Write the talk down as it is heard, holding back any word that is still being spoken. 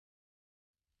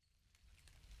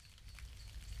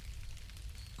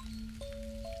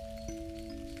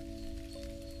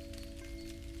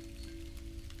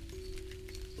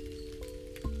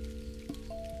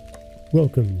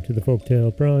Welcome to the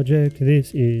Folktale Project.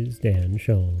 This is Dan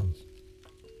Shawls.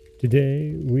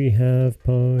 Today we have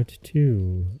part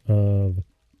 2 of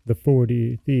the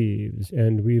 40 Thieves,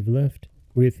 and we've left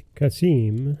with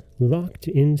Kasim locked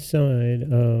inside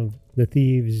of the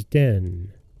thieves'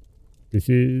 den. This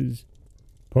is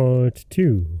part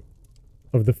 2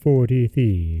 of the 40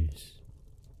 Thieves.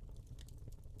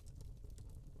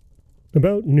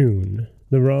 About noon,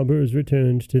 the robbers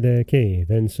returned to their cave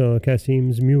and saw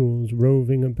Kasim's mules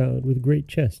roving about with great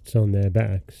chests on their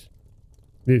backs.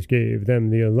 This gave them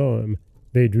the alarm.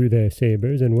 They drew their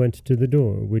sabers and went to the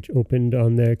door, which opened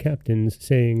on their captains,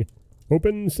 saying,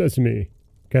 "Open, sesame!"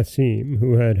 Kasim,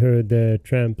 who had heard their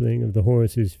trampling of the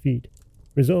horses' feet,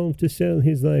 resolved to sell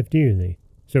his life dearly.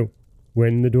 So,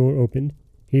 when the door opened,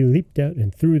 he leaped out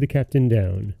and threw the captain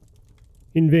down.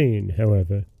 In vain,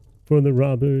 however, for the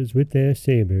robbers with their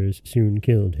sabers soon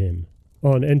killed him.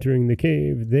 On entering the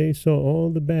cave, they saw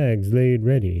all the bags laid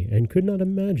ready, and could not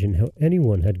imagine how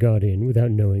anyone had got in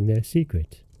without knowing their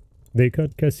secret. They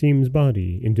cut Kasim's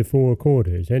body into 4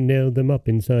 quarters and nailed them up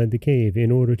inside the cave in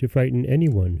order to frighten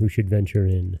anyone who should venture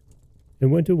in,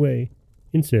 and went away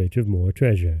in search of more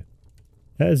treasure.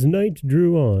 As night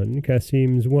drew on,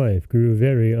 Kasim's wife grew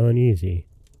very uneasy,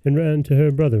 and ran to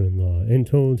her brother-in-law and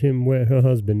told him where her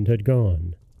husband had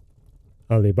gone.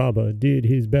 Ali Baba did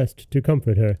his best to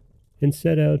comfort her, and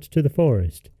set out to the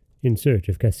forest in search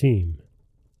of Kasim.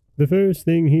 The first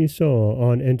thing he saw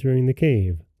on entering the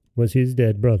cave was his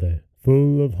dead brother.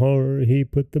 Full of horror, he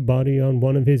put the body on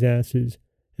one of his asses,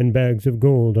 and bags of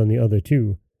gold on the other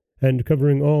 2, and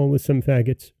covering all with some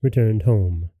faggots, returned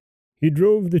home. He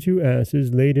drove the 2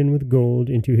 asses laden with gold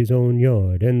into his own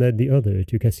yard, and led the other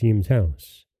to Kasim's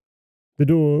house. The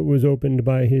door was opened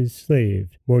by his slave,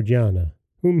 Morgiana,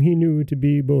 whom he knew to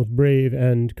be both brave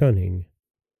and cunning.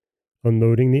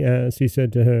 Unloading the ass, he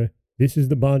said to her, "This is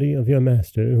the body of your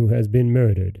master who has been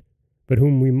murdered, but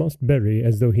whom we must bury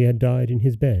as though he had died in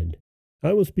his bed.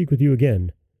 I will speak with you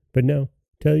again, but now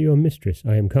tell your mistress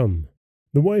I am come."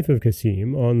 The wife of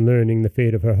Kasim, on learning the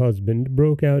fate of her husband,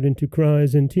 broke out into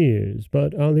cries and tears,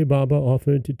 but Ali Baba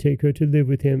offered to take her to live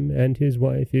with him and his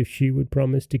wife if she would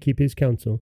promise to keep his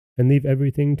counsel and leave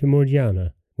everything to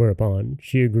Morgiana, whereupon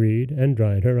she agreed and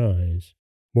dried her eyes.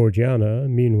 Morgiana,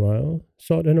 meanwhile,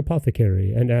 sought an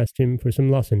apothecary and asked him for some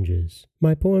lozenges.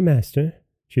 "My poor master,"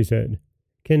 she said,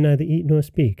 "can neither eat nor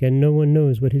speak, and no one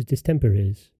knows what his distemper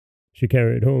is." She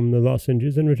carried home the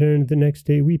lozenges and returned the next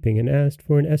day weeping, and asked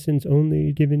for an essence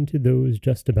only given to those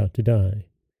just about to die.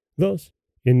 Thus,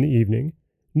 in the evening,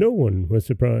 no one was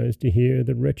surprised to hear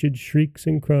the wretched shrieks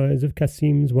and cries of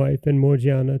Kasim's wife and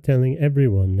Morgiana telling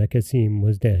everyone that Kasim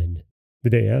was dead. The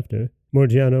day after,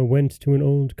 Morgiana went to an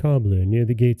old cobbler near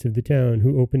the gates of the town,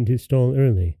 who opened his stall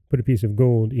early, put a piece of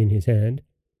gold in his hand,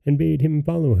 and bade him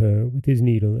follow her with his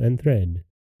needle and thread.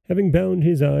 Having bound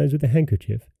his eyes with a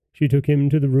handkerchief, she took him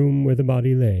to the room where the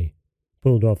body lay,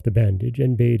 pulled off the bandage,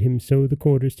 and bade him sew the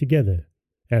quarters together,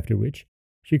 after which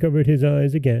she covered his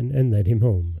eyes again and led him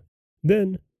home.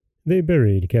 Then they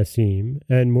buried Kasim,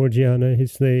 and Morgiana,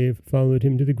 his slave, followed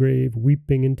him to the grave,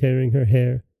 weeping and tearing her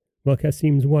hair, while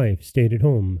Kasim's wife stayed at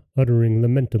home, uttering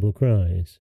lamentable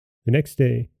cries. The next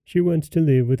day she went to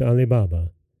live with Ali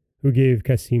Baba, who gave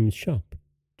Kasim's shop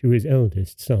to his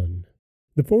eldest son.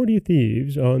 The 40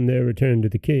 thieves, on their return to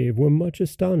the cave, were much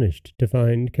astonished to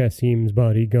find Kasim's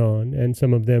body gone and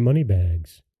some of their money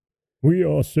bags. "We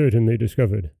are certainly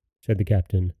discovered," said the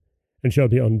captain, "and shall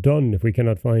be undone if we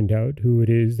cannot find out who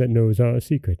it is that knows our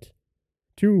secret.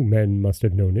 2 men must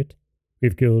have known it.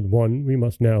 We've killed one, we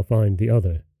must now find the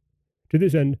other. To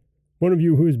this end, one of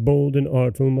you who is bold and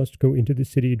artful must go into the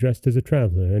city dressed as a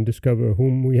traveller, and discover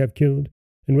whom we have killed,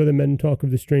 and whether men talk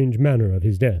of the strange manner of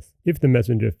his death. If the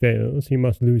messenger fails, he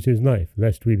must lose his life,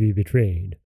 lest we be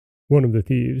betrayed." One of the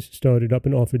thieves started up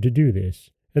and offered to do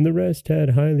this, and the rest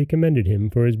had highly commended him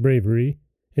for his bravery,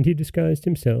 and he disguised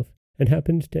himself, and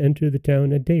happened to enter the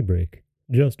town at daybreak,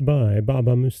 just by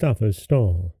Baba Mustafa's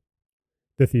stall.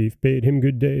 The thief bade him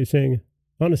good day, saying,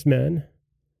 "Honest man,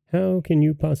 how can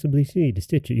you possibly see to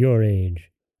stitch at your age?"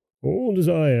 "Old as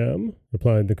I am,"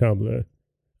 replied the cobbler,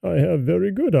 "I have very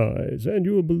good eyes, and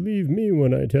you will believe me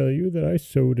when I tell you that I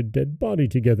sewed a dead body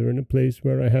together in a place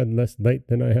where I had less light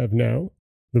than I have now."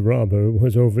 The robber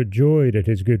was overjoyed at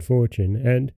his good fortune,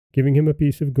 and, giving him a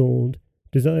piece of gold,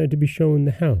 desired to be shown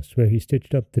the house where he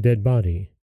stitched up the dead body.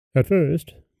 At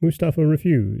first, Mustafa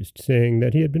refused, saying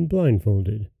that he had been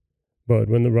blindfolded. But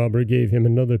when the robber gave him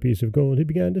another piece of gold, he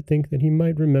began to think that he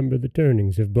might remember the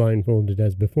turnings if blindfolded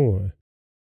as before.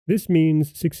 This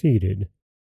means succeeded.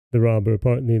 The robber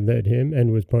partly led him,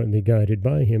 and was partly guided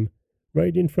by him,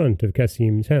 right in front of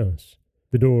Kasim's house,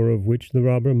 the door of which the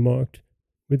robber marked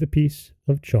with a piece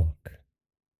of chalk.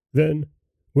 Then,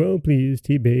 well pleased,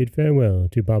 he bade farewell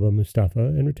to Baba Mustafa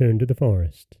and returned to the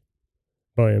forest.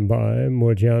 By and by,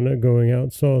 Morgiana, going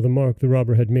out, saw the mark the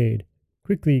robber had made,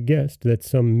 quickly guessed that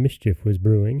some mischief was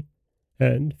brewing,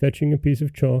 and, fetching a piece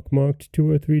of chalk, marked 2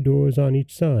 or 3 doors on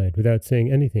each side without saying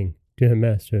anything to her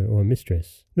master or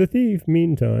mistress. The thief,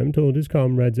 meantime, told his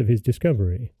comrades of his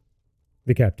discovery.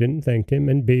 The captain thanked him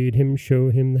and bade him show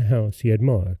him the house he had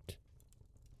marked.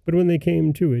 But when they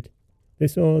came to it, they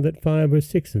saw that 5 or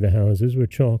 6 of the houses were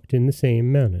chalked in the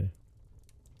same manner.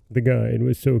 The guide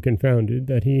was so confounded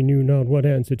that he knew not what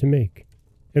answer to make,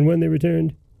 and when they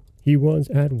returned, he was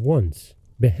at once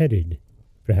beheaded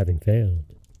for having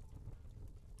failed.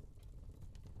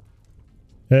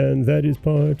 And that is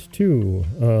part 2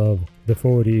 of the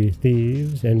 40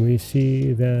 Thieves, and we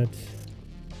see that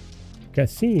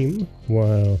Qasim,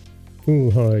 while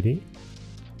foolhardy,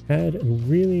 had a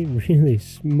really, really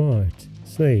smart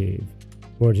slave,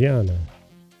 Morgiana,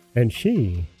 and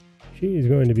she is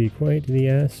going to be quite the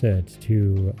asset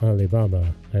to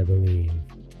Alibaba, I believe.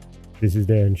 This is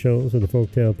Dan Scholes of the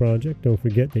Folktale Project. Don't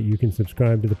forget that you can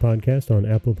subscribe to the podcast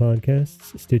on Apple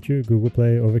Podcasts, Stitcher, Google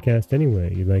Play, Overcast,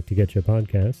 anywhere you'd like to get your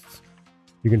podcasts.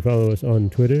 You can follow us on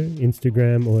Twitter,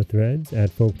 Instagram, or Threads at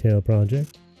Folktale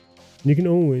Project. And you can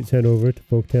always head over to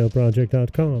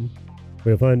folktaleproject.com,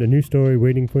 where you'll find a new story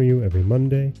waiting for you every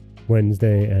Monday,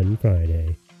 Wednesday, and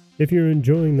Friday. If you're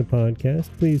enjoying the podcast,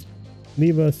 please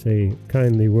leave us a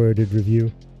kindly worded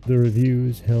review. The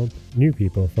reviews help new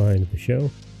people find the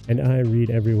show, and I read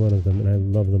every one of them, and I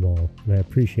love them all, and I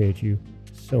appreciate you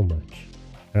so much.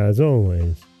 As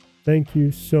always, thank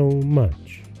you so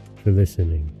much for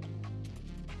listening.